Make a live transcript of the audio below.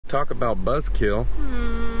Talk about buzzkill.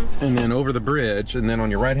 And then over the bridge, and then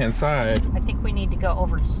on your right-hand side. I think we need to go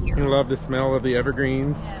over here. You love the smell of the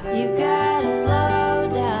evergreens. You gotta slow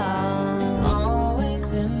down.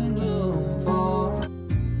 Always in bloom for.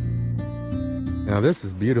 Now this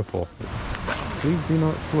is beautiful. Please do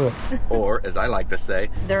not slip. Or, as I like to say,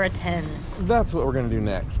 they're a 10. That's what we're gonna do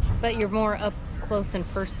next. But you're more up close and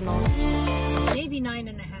personal. Maybe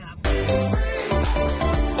 9.5.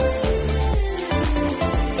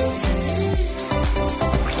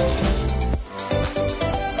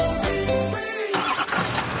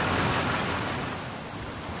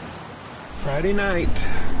 Friday night,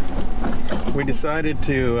 we decided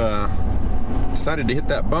to hit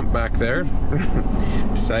that bump back there.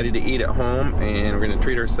 Decided to eat at home, and we're going to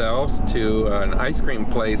treat ourselves to an ice cream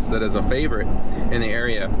place that is a favorite in the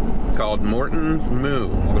area called Morton's Moo.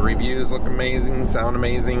 The reviews look amazing, sound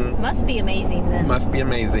amazing. Must be amazing then. Must be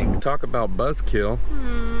amazing. Talk about buzzkill.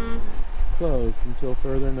 Closed until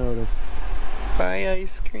further notice. Buy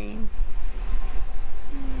ice cream.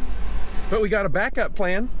 But we got a backup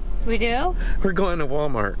plan. We do? We're going to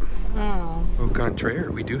Walmart. Oh. Au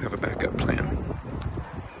contraire, we do have a backup plan.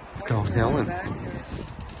 It's called Helen's.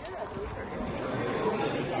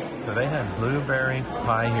 So they had blueberry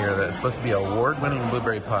pie here that's supposed to be award-winning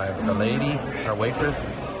blueberry pie, but the lady, our waitress,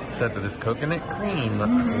 said that this coconut cream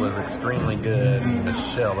was extremely good.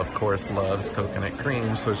 Michelle, of course, loves coconut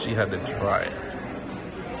cream, so she had to try it.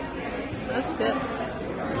 That's good.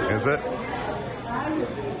 Is it?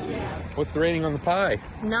 What's the rating on the pie?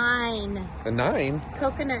 9. A 9?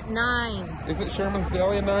 Coconut 9. Is it Sherman's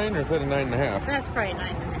Deli a 9, or is that a 9.5? That's probably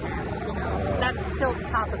 9.5. You know, that's still the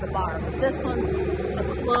top of the bar, but this one's a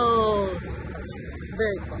close,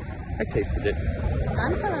 very close. I tasted it.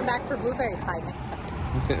 I'm coming back for blueberry pie next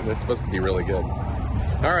time. That's supposed to be really good.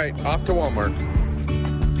 All right, off to Walmart.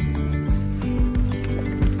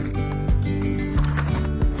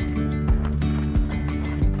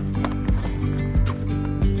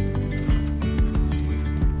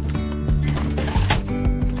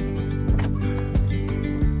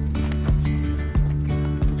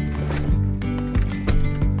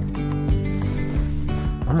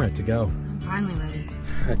 I'm ready to go. I'm finally ready.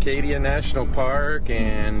 Acadia National Park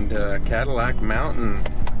and Cadillac Mountain.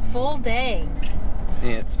 Full day.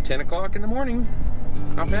 It's 10 o'clock in the morning.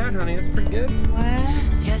 Not bad, honey. It's pretty good.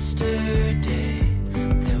 What? Yesterday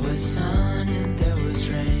there was sun and there was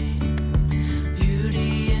rain.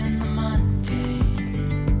 Beauty in the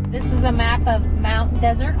mundane. This is a map of Mount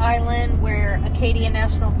Desert Island, where Acadia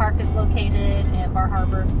National Park is located, and Bar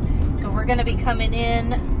Harbor. So we're going to be coming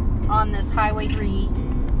in on this Highway 3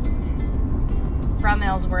 from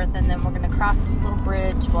Ellsworth, and then we're going to cross this little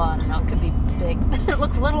bridge. Well, I don't know, it could be big. It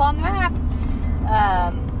looks little on the map.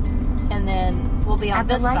 And then we'll be on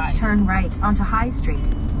this side. At the right, turn right onto High Street.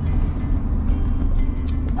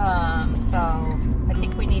 So I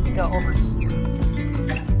think we need to go over here.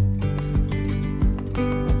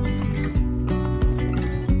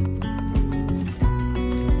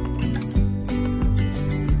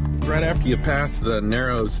 Right after you pass the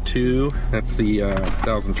Narrows 2, that's the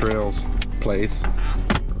Thousand Trails place.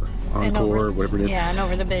 Encore, or whatever it is. Yeah, and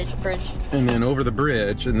over the bridge. And then over the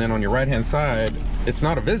bridge, and then on your right-hand side, it's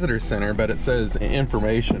not a visitor center, but it says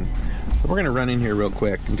information. So we're going to run in here real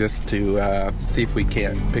quick just to see if we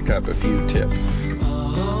can't pick up a few tips.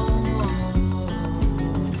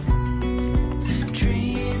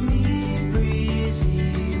 Dreamy,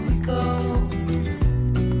 breezy, we go.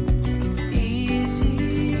 Easy,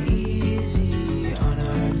 easy on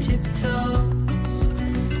our tiptoes.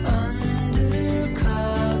 Undercover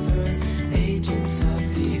agents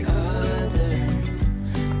of the other.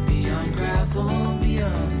 Beyond gravel,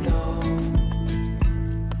 beyond all.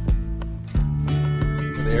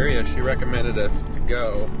 The area she recommended us to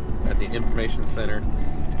go at the information center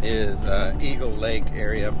is Eagle Lake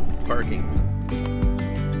area parking.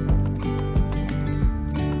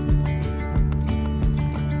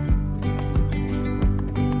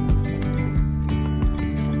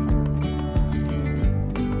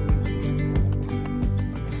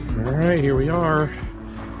 All right, here we are,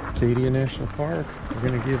 Acadia National Park. We're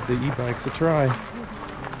going to give the e-bikes a try.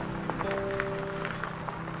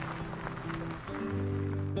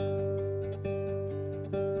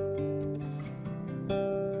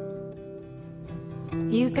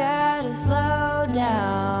 You gotta slow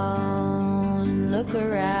down and look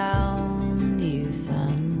around you,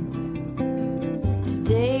 son.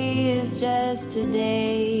 Today is just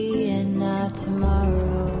today and not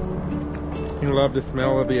tomorrow. You love the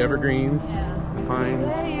smell of the evergreens, the pines.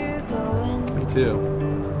 Where you're going, Me too.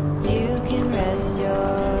 you can rest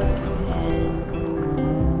your head.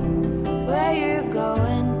 Where you're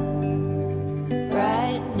going,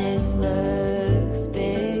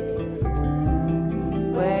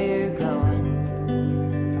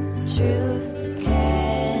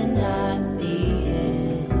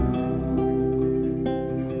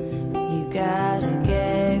 gotta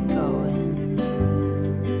get going.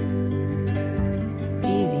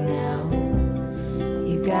 Easy now,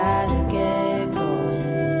 you gotta get going.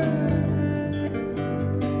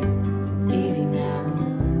 Easy now.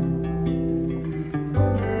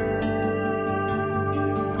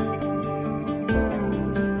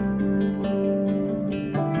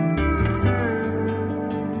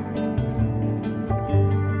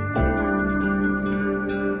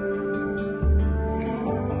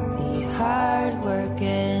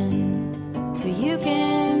 So you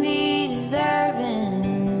can be deserving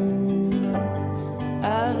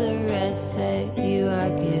of the rest that you are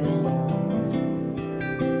given.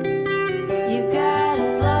 You gotta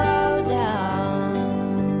slow down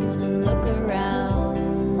and look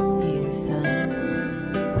around you, son.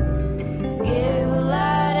 Give a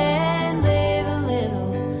lot and live a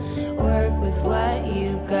little. Work with what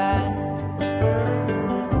you got.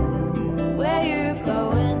 Where you're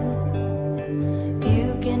going,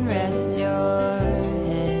 you can rest your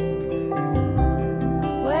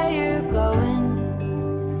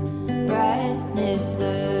brightness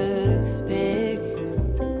looks big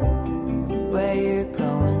where you're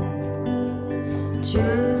going.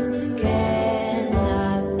 Truth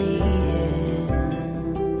cannot be hidden.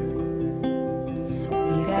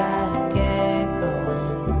 You gotta get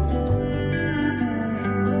going.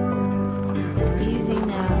 Easy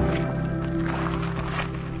now.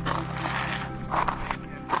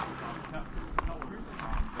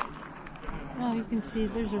 Oh, you can see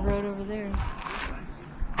there's a road over there.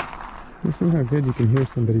 Listen how good you can hear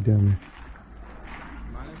somebody down there.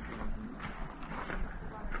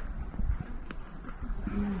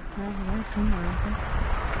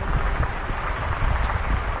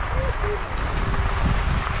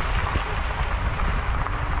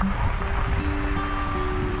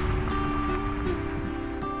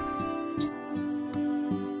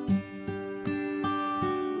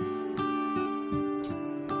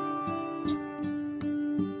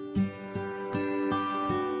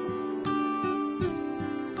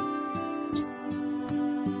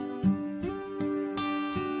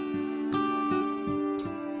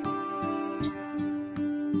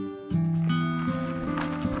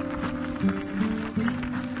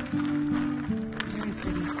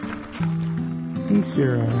 You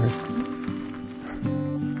sure are.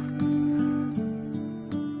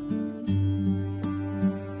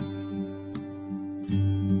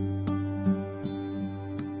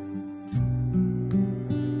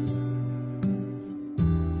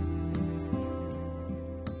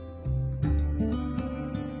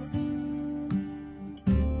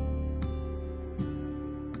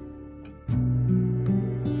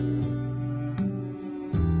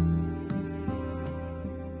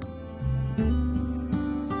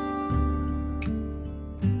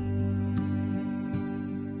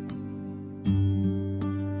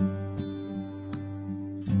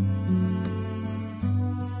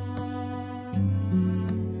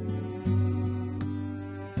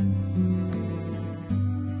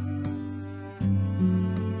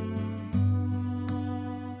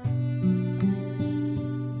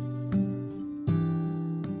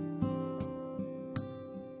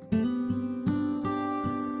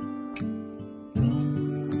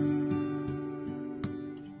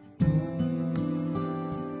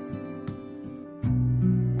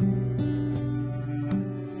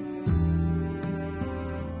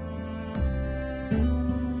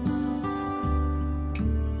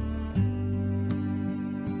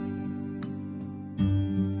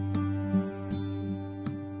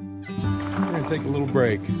 Take a little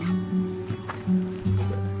break.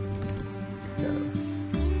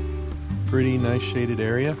 Pretty nice shaded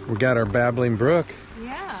area. We got our babbling brook.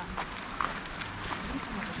 Yeah.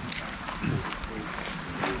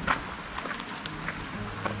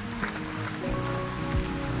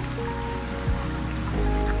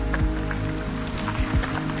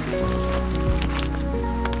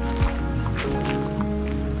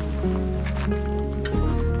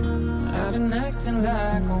 I've been acting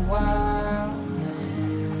like a wild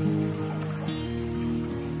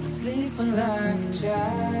sleeping like a child,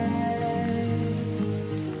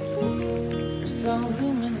 so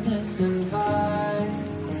luminous and vibrant.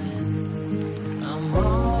 I'm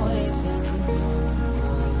always in bloom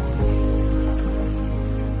for you,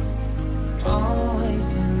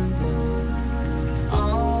 always in bloom,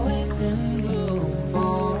 always in bloom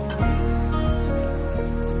for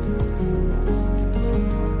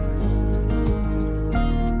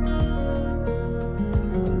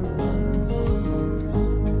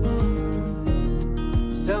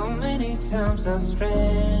times I've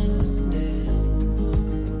stranded,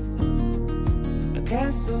 a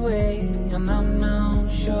castaway on unknown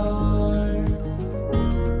shore.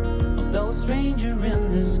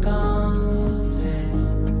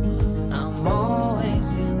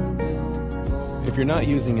 you're not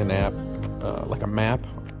using an app, like a map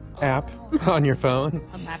app on your phone,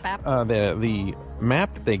 A map app? the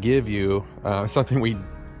map that they give you, something we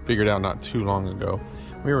figured out not too long ago.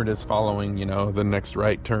 We were just following, you know, the next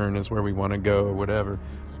right turn is where we want to go or whatever.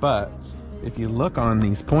 But if you look on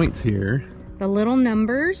these points here, The little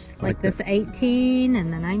numbers, like Like this 18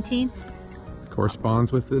 and the 19.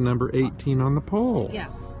 corresponds with the number 18 on the pole. Yeah.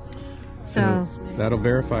 So, That'll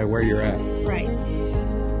verify where you're at. right.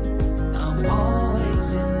 I'm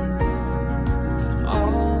always in bloom,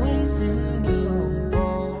 always in bloom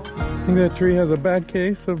for I think that tree has a bad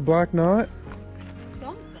case of black knot.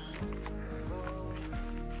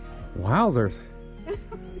 Wowzers.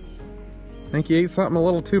 I think you ate something a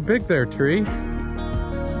little too big there, tree.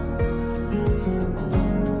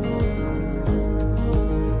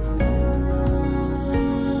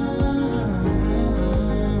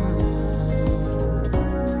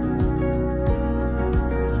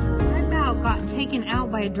 I about got taken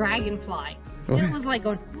out by a dragonfly. It was like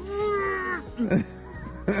going,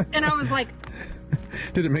 and I was like,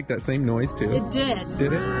 Did it make that same noise too? it did.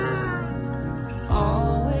 Did it?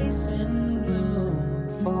 always in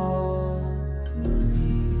bloom for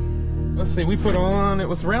Let's see, we put on, it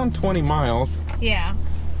was around 20 miles. Yeah.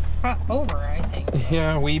 Over, I think.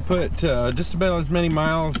 Yeah, we put just about as many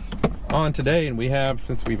miles on today, and we have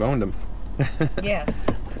since we've owned them. Yes.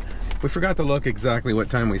 We forgot to look exactly what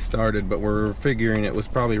time we started, but we're figuring it was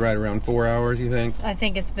probably right around 4 hours, you think? I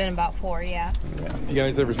think it's been about 4, yeah. Yeah. You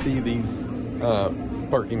guys ever see these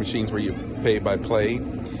parking machines where you pay by play?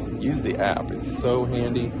 Use the app. It's so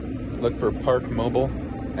handy. Look for Park Mobile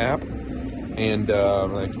app, and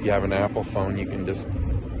like if you have an Apple phone, you can just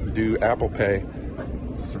do Apple Pay.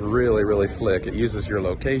 It's really, really slick. It uses your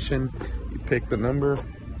location. You pick the number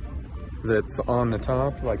that's on the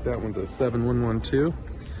top, like that one's a 7112.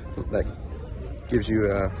 That gives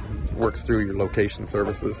you, works through your location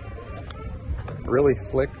services. Really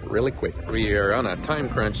slick, really quick. We are on a time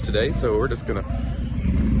crunch today, so we're just gonna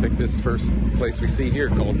pick this first place we see here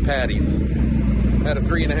called Patty's. At a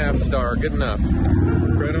 3.5 star, good enough.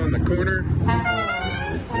 Right on the corner.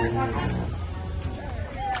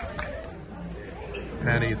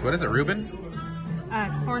 Patty's, what is it, Reuben?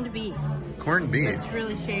 Corned beef. Corned beef. It's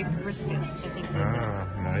really shaved brisket, I think.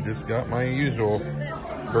 Ah, I just got my usual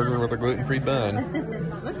burger with a gluten-free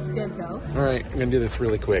bun. Looks good though. All right, I'm gonna do this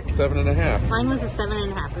really quick. 7.5. Mine was a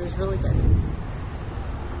 7.5. It was really good.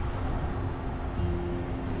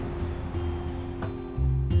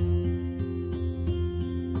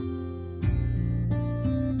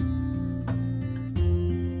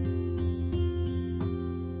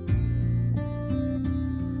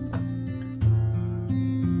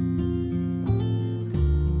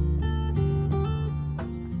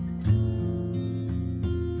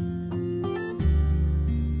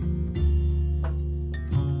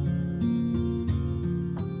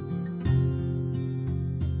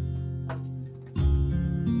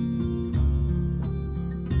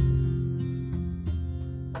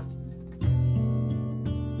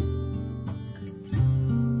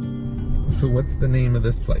 So what's the name of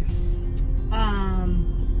this place?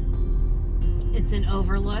 It's an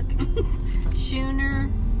overlook. Schooner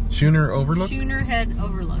Overlook? Schooner Head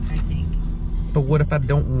Overlook, I think. But what if I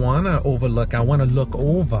don't want to overlook? I want to look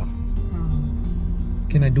over.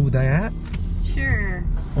 Can I do that? Sure.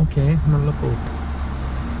 Okay, I'm gonna look over.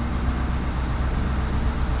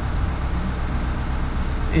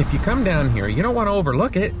 If you come down here, you don't want to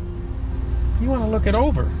overlook it. You want to look it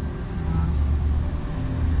over.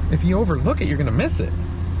 If you overlook it, you're gonna miss it.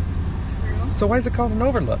 True. So why is it called an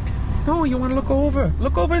overlook? No, you want to look over.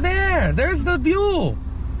 Look over there. There's the view.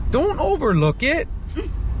 Don't overlook it. There's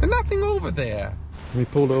nothing over there. We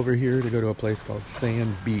pulled over here to go to a place called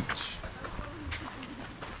Sand Beach.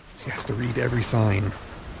 She has to read every sign.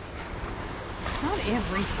 Not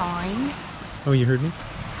every sign. Oh, you heard me?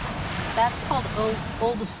 That's called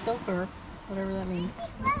Old Soaker, whatever that means.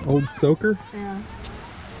 Old Soaker? Yeah.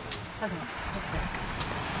 Okay.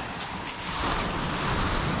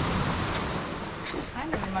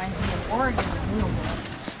 Kind of reminds me of Oregon a little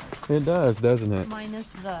bit, It does, doesn't it? minus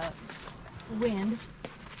the wind.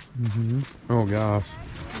 Mm-hmm. Oh gosh.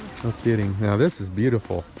 No kidding. Now this is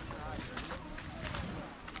beautiful.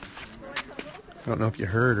 I don't know if you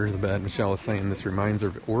heard her, but Michelle was saying this reminds her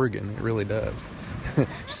of Oregon. It really does. She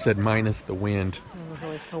said minus the wind. It was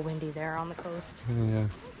always so windy there on the coast. Yeah.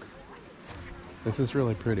 This is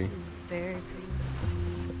really pretty. It's very pretty.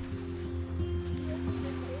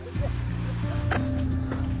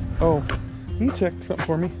 Oh, can you check something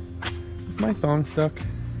for me? Is my thong stuck?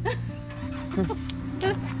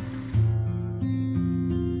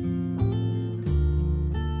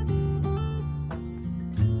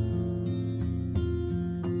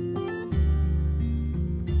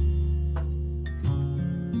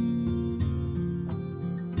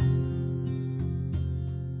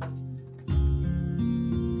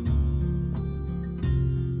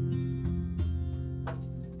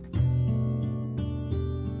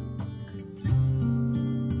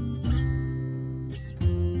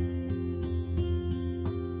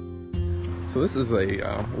 So this is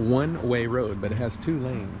a one-way road, but it has 2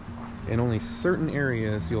 lanes. In only certain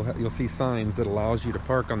areas you'll see signs that allows you to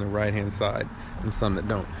park on the right-hand side, and some that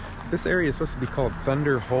don't. This area is supposed to be called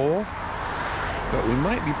Thunder Hole, but we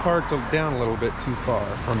might be parked down a little bit too far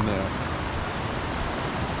from that.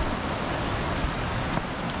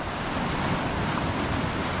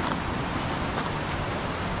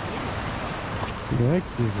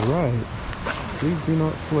 Yikes is right. Please do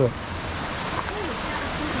not slip.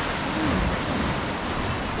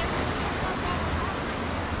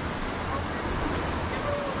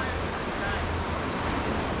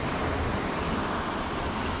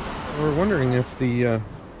 We're wondering if the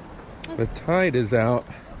tide is out.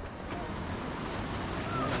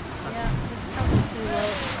 Yeah, it's probably too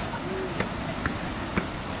low.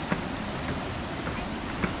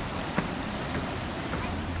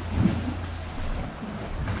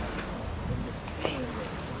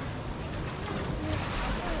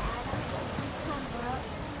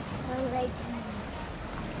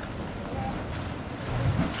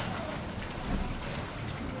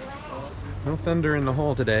 No thunder in the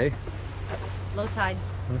hole today. Low tide.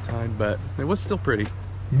 No tide, but it was still pretty.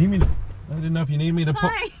 You need me to... I didn't know if you need me to pull...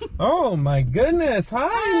 Hi. Oh my goodness!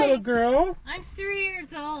 Hi, little girl! I'm 3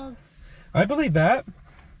 years old. I believe that.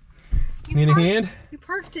 You Need a hand? You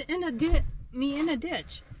parked it in a me in a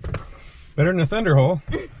ditch. Better than a thunder hole.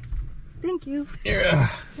 Thank you. Yeah.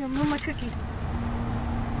 Here, move my cookie.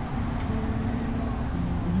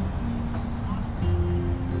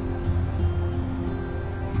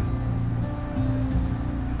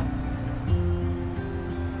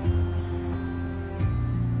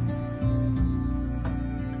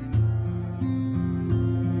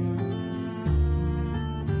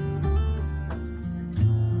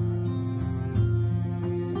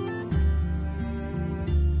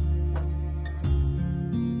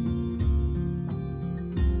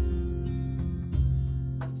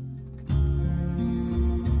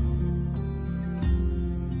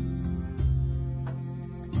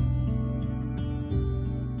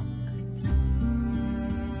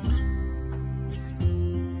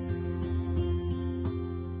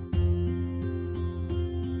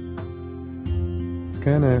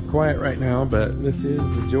 Kind of quiet right now, but this is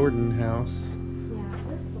the Jordan house.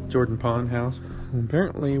 Jordan Pond house. And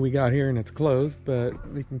apparently we got here and it's closed, but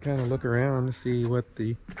we can kind of look around to see what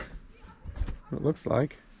it looks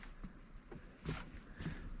like.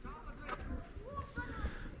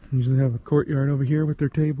 Usually have a courtyard over here with their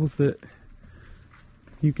tables that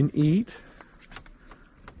you can eat.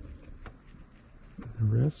 A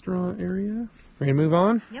restaurant area. Ready to move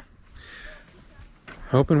on? Yep.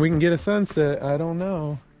 Hoping we can get a sunset. I don't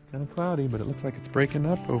know. Kind of cloudy, but it looks like it's breaking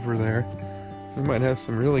up over there. We might have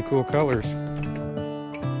some really cool colors.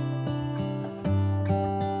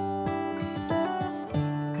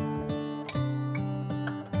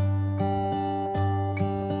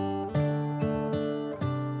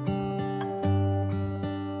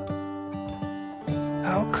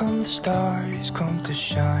 How come the stars come to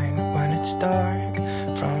shine when it's dark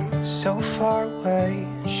from so far away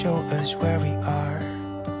and show us where we are?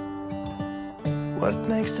 What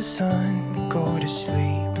makes the sun go to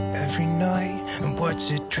sleep every night, and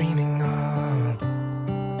what's it dreaming of?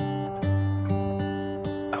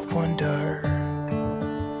 I wonder.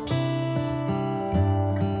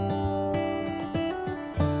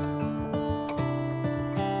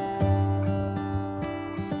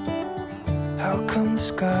 How come the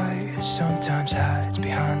sky sometimes hides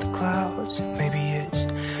behind the clouds? Maybe it's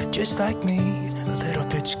just like me, a little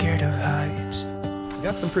bit scared of heights.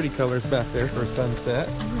 Got some pretty colors back there for a sunset.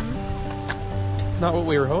 Not what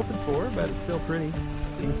we were hoping for, but it's still pretty. You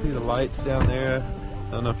can see the lights down there. I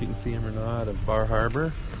don't know if you can see them or not, of Bar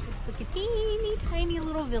Harbor. It's like a teeny tiny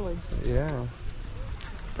little village. Yeah,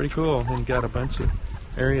 pretty cool. And got a bunch of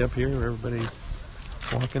area up here where everybody's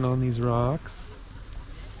walking on these rocks.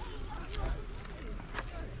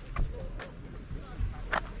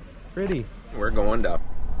 Pretty. We're going to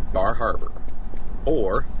Bar Harbor,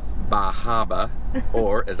 or Bahaba,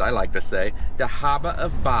 or as I like to say, the Haba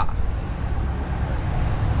of Ba.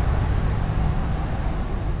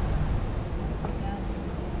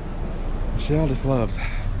 Michelle just loves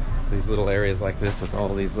these little areas like this with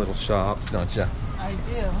all these little shops, don't you? I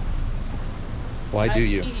do. Why do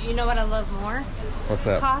you? You know what I love more? What's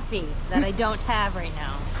that? Coffee that I don't have right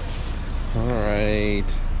now. All right.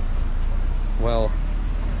 Well,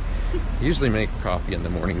 I usually make coffee in the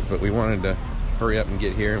mornings, but we wanted to hurry up and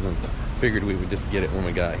get here, and we figured we would just get it when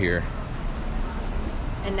we got here.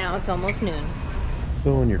 And now it's almost noon.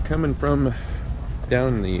 So when you're coming from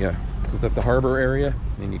down the at the harbor area,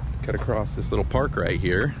 and you cut across this little park right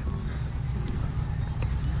here,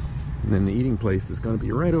 And then the eating place is going to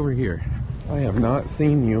be right over here. I have not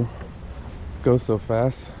seen you go so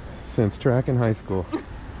fast since track in high school.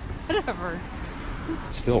 Whatever.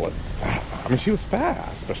 Still wasn't fast. I mean, she was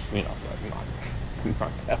fast, but you know,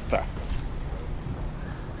 not that fast.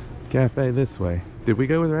 Cafe this way. Did we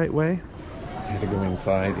go the right way? I had to go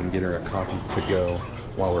inside and get her a coffee to go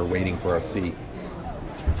while we're waiting for our seat.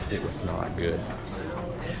 It was not good.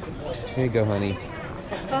 Here you go, honey.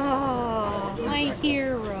 Oh, my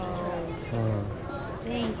hero.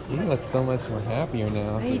 Thank you. You look so much more happier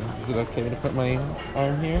now. Is it okay to put my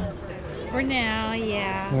arm here? For now,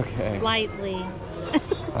 yeah. Okay. Lightly.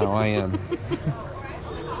 Oh, I am.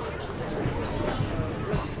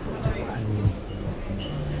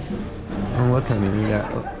 Oh, look, honey, you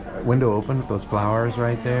got a window open with those flowers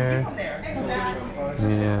right there.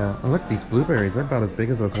 Yeah. Oh, look, these blueberries, they're about as big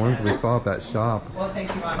as those ones we saw at that shop.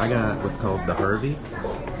 I got what's called the Harvey.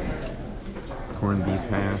 Corned beef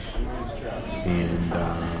hash.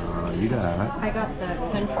 And you got... I got the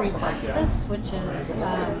country breakfast, which is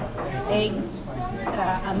eggs,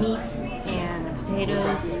 a meat, and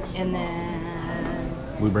potatoes, and then...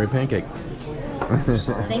 blueberry pancake.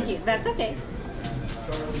 Thank you. That's okay.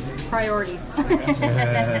 Priorities.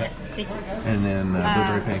 And then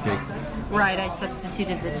blueberry pancake. Right, I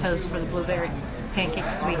substituted the toast for the blueberry pancake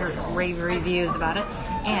because we heard rave reviews about it.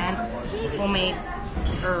 And homemade,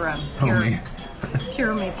 or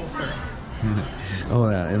pure maple syrup. Oh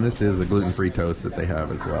yeah, and this is a gluten-free toast that they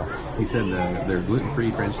have as well. He said their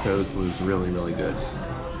gluten-free French toast was really, really good.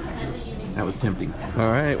 That was tempting. All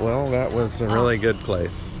right, well, that was a really good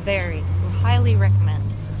place. Very. Highly recommend.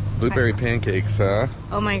 Blueberry pancakes, huh?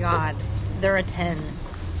 Oh my God, they're a 10.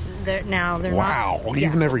 They're not. Wow,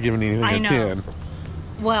 you've never given anything I a know. 10.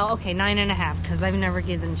 Well, okay, 9.5, because I've never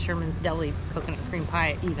given Sherman's Deli coconut cream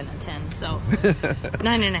pie even a 10, so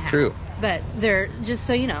 9.5. True. But they're, just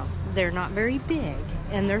so you know, they're not very big,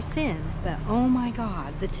 and they're thin, but oh my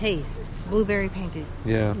God, the taste. Blueberry pancakes.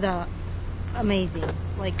 Yeah. Amazing.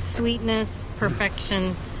 Like sweetness,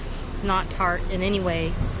 perfection, not tart in any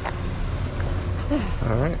way.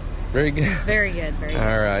 All right. Very good. Very good, very good.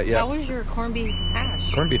 All right, yeah. How was your corned beef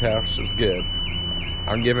hash? Corned beef hash was good.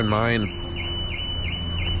 I'm giving mine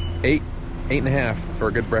 8.5 for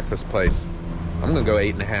a good breakfast place. I'm gonna go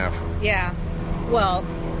 8.5. Yeah. Well,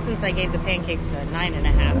 since I gave the pancakes a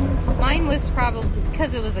 9.5, mine was probably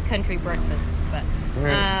because it was a country breakfast, but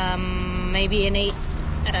Right. maybe an 8,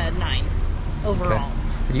 9 overall.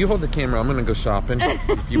 Okay. You hold the camera. I'm gonna go shopping.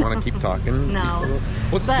 If you want to keep talking. No.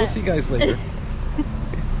 We'll see you guys later.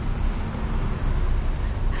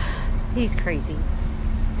 He's crazy.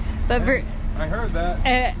 But I heard that.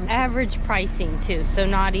 average pricing too, so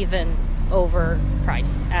not even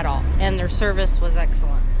overpriced at all. And their service was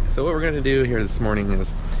excellent. So what we're going to do here this morning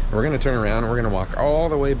is we're going to turn around and we're going to walk all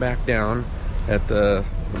the way back down at the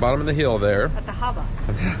bottom of the hill there. At the Haba.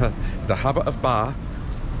 The Haba of Ba.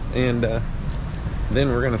 And then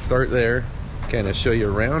we're going to start there, kind of show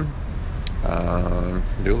you around,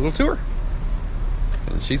 do a little tour.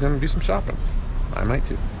 And she's going to do some shopping. I might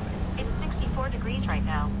too. It's 64 degrees right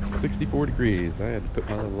now. 64 degrees. I had to put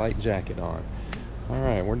my little light jacket on. All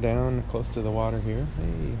right, we're down close to the water here.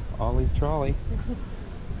 Hey, Ollie's trolley.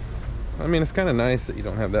 I mean, it's kind of nice that you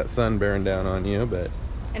don't have that sun bearing down on you, but...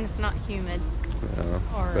 And it's not humid or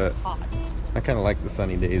or hot. I kind of like the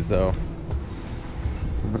sunny days, though.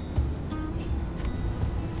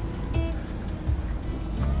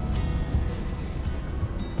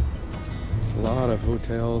 There's a lot of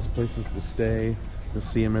hotels, places to stay. You'll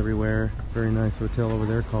see them everywhere. Very nice hotel over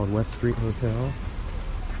there called West Street Hotel.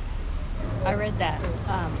 I read that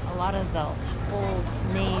a lot of the old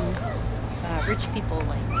names, rich people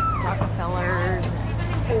like Rockefellers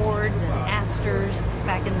and Fords and Astors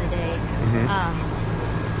back in the day,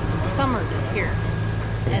 summered here.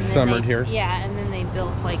 And Summered here? Yeah, and then they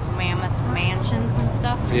built like mammoth mansions and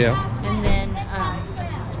stuff. Yeah. And then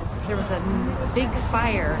there was a big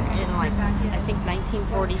fire in like, I think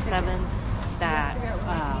 1947 that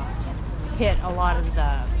hit a lot of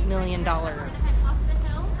the $1 million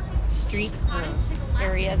street or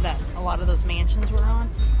area that a lot of those mansions were on,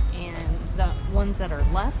 and the ones that are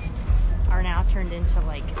left are now turned into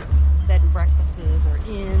like bed and breakfasts or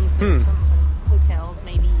inns or some hotels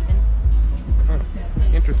maybe even.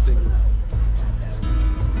 Interesting.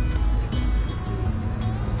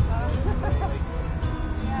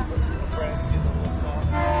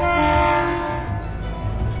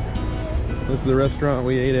 This is the restaurant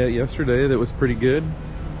we ate at yesterday that was pretty good,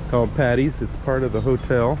 called Patty's. It's part of the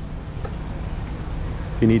hotel.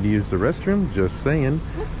 If you need to use the restroom, just saying.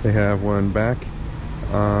 They have one back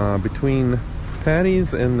between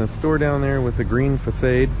Patty's and the store down there with the green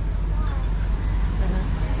facade.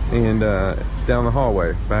 And it's down the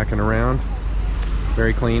hallway, back and around.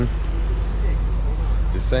 Very clean.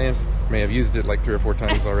 Just saying, may have used it like 3 or 4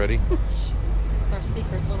 times already. It's our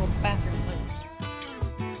secret little bathroom place.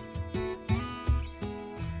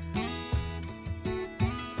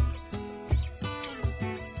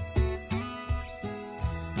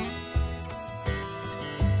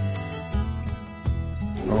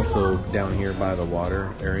 Also down here by the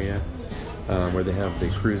water area, where they have the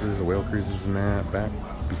cruises, the whale cruises and that, back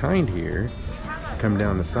behind here, come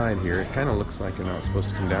down the side here. It kind of looks like you're not supposed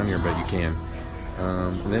to come down here, but you can.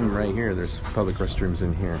 And then right here, there's public restrooms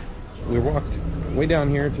in here. We walked way down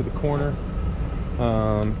here to the corner,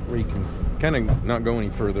 where you can kind of not go any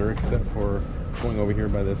further except for going over here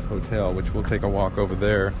by this hotel, which we'll take a walk over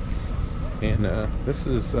there. And this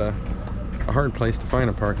is a hard place to find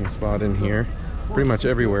a parking spot in here. Pretty much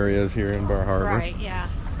everywhere is here in Bar Harbor. Right, yeah.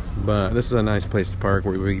 But this is a nice place to park.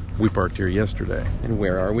 We parked here yesterday. And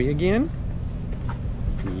where are we again?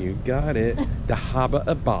 You got it. The Haba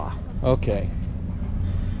Aba. Okay.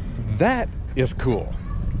 That is cool.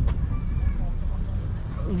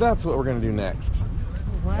 That's what we're going to do next.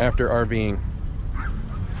 What? After RVing.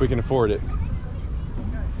 If we can afford it.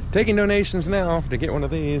 Taking donations now to get one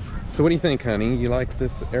of these. So what do you think, honey? You like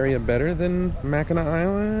this area better than Mackinac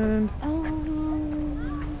Island?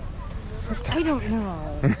 I don't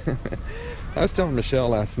know. I was telling Michelle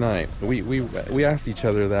last night, we asked each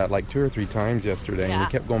other that like 2 or 3 times yesterday, and we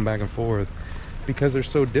kept going back and forth because they're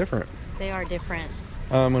so different. They are different.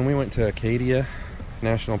 When we went to Acadia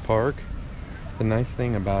National Park, the nice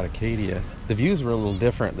thing about Acadia, the views were a little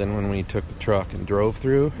different than when we took the truck and drove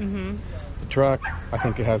through. Mm-hmm. The truck, I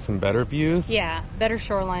think it has some better views. Yeah, better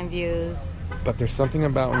shoreline views. But there's something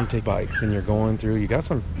about when you take bikes and you're going through, you got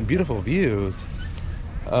some beautiful views.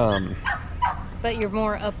 But you're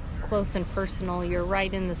more up close and personal. You're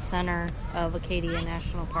right in the center of Acadia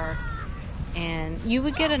National Park. And you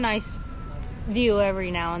would get a nice view every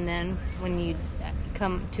now and then when you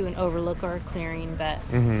come to an overlook or a clearing, but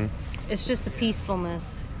it's just a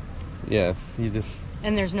peacefulness. Yes, you just...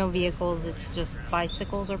 And there's no vehicles, it's just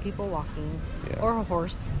bicycles or people walking, or a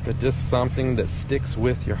horse. But just something that sticks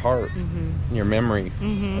with your heart and your memory a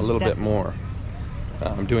little bit more.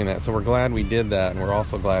 Doing that. So we're glad we did that, and we're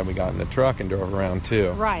also glad we got in the truck and drove around too.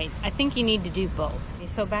 Right. I think you need to do both.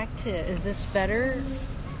 So back to, is this better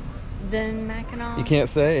than Mackinac? You can't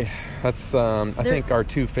say. That's I think our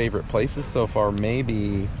 2 favorite places so far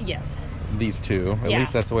maybe these 2. At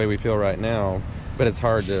least that's the way we feel right now. But it's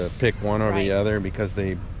hard to pick one over the other because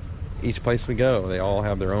each place we go, they all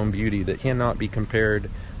have their own beauty that cannot be compared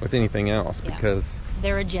with anything else because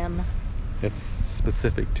they're a gem. It's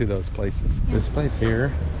specific to those places. This place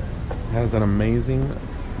here has an amazing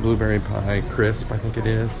blueberry pie crisp, I think it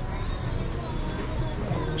is.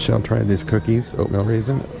 Shall try these cookies, oatmeal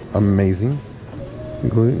raisin, amazing.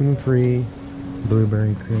 Gluten-free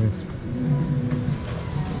blueberry crisp.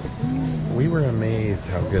 We were amazed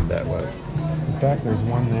how good that was. In fact, there's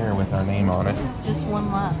one there with our name on it. Just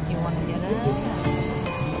one left. You want to get it?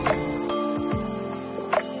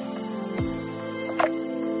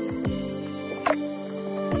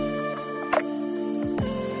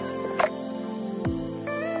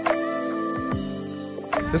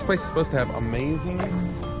 This place is supposed to have amazing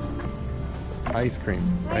ice cream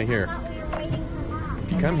right here.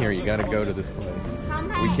 If you come here, you got to go to this place.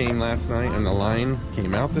 We came last night and the line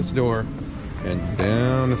came out this door and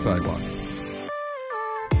down the sidewalk.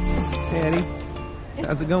 Hey Eddie,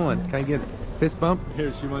 how's it going? Can I get a fist bump?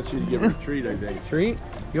 Here, she wants you to give her a treat, I think. Treat?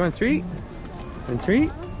 You want a treat? A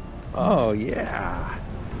treat? Oh yeah.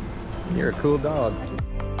 You're a cool dog.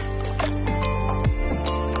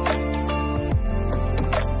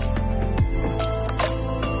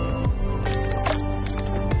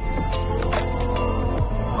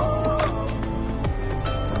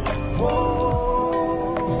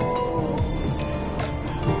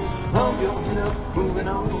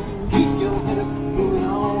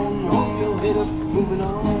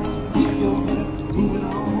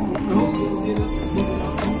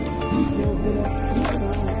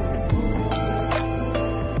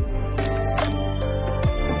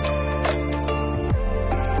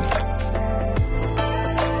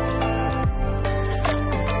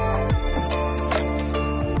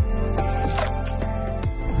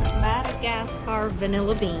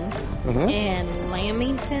 Vanilla bean and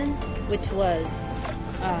lamington, which was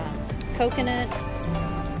coconut,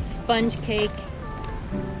 sponge cake,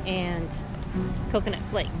 and coconut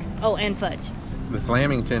flakes. Oh, and fudge. This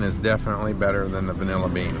lamington is definitely better than the vanilla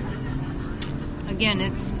bean. Again,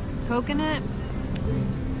 it's coconut,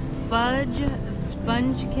 fudge,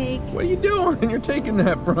 sponge cake. What are you doing? You're taking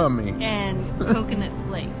that from me. And coconut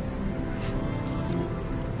flakes.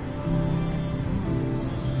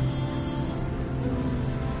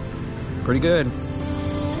 Pretty good.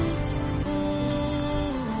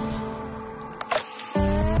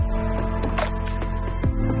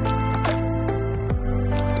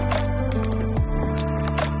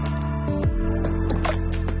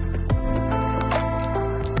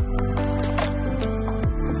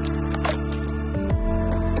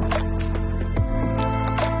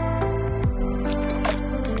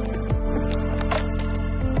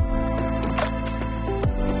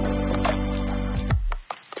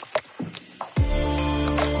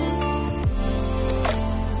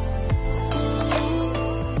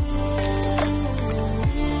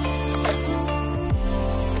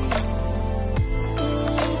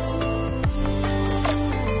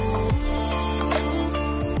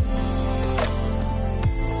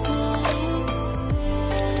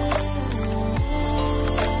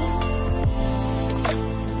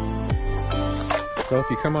 So if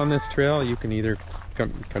you come on this trail, you can either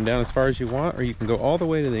come down as far as you want, or you can go all the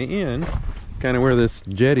way to the end, kind of where this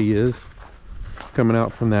jetty is, coming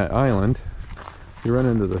out from that island. You run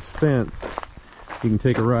into this fence, you can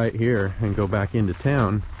take a right here and go back into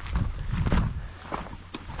town.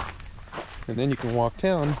 And then you can walk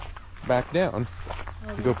town back down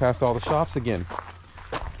and go past all the shops again.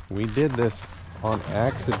 We did this on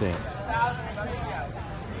accident.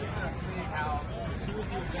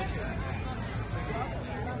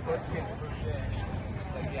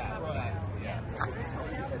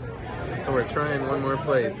 So we're trying one more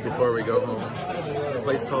place before we go home. A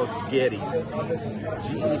place called Geddes.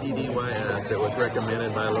 G-E-D-D-Y-S. It was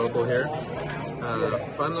recommended by a local here.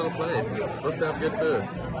 Fun little place. It's supposed to have good food.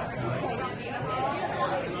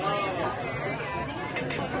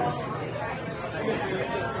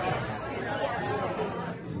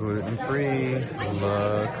 Gluten-free.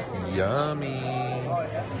 Looks yummy.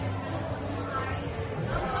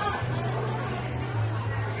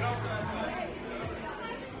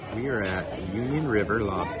 We are at Union River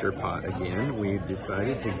Lobster Pot again. We've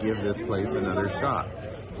decided to give this place another shot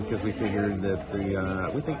because we figured that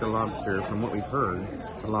we think the lobster, from what we've heard,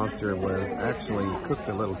 the lobster was actually cooked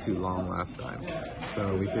a little too long last time.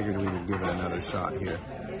 So we figured we would give it another shot here.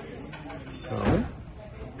 So,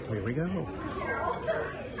 here we go.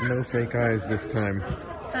 No fake eyes this time.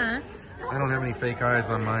 Huh? I don't have any fake eyes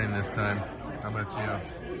on mine this time. How about you?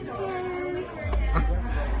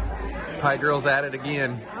 Pie Girl's at it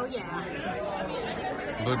again. Oh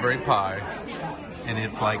yeah. Blueberry pie. And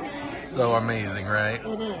it's like so amazing, right?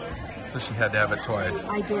 It is. So she had to have it twice.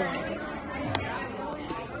 I did.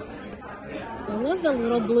 I love the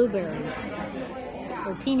little blueberries.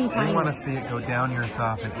 They're teeny tiny. We want to see it go down your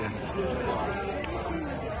esophagus.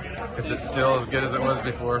 Is it still as good as it was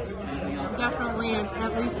before? Definitely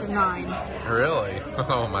at least a 9. Really?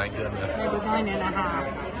 Oh my goodness. Maybe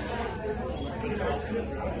 9.5.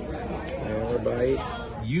 More bite.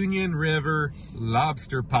 Union River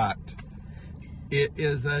Lobster Pot. It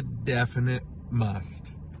is a definite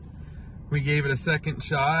must. We gave it a second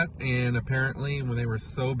shot, and apparently when they were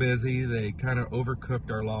so busy, they kind of overcooked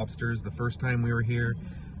our lobsters the first time we were here.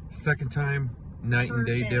 Second time, night and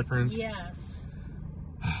day difference. Yes.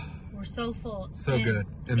 We're so full. So good.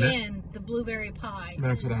 And the blueberry pie.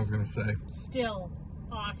 That's what I was going to say. Still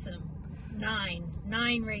awesome.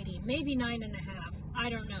 9 rating, maybe 9.5. I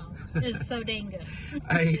don't know. It's so dang good.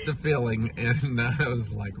 I ate the filling, and that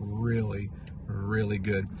was like really, really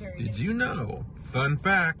good. Did you know, fun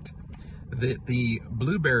fact, that the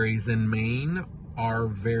blueberries in Maine are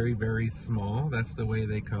very, very small? That's the way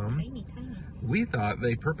they come. Tiny, tiny. We thought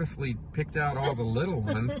they purposely picked out all the little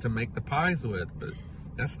ones to make the pies with, but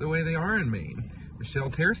that's the way they are in Maine.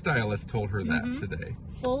 Michelle's hairstylist told her that today.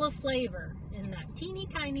 Full of flavor in that teeny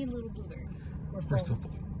tiny little blueberry. We're so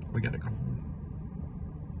full. We gotta go home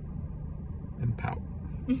and pout.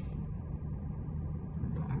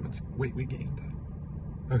 How much weight we gained?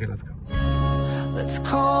 Okay, let's go. Let's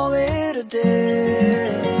call it a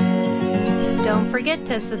day. Don't forget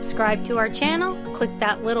to subscribe to our channel, click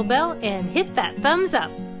that little bell, and hit that thumbs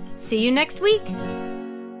up. See you next week.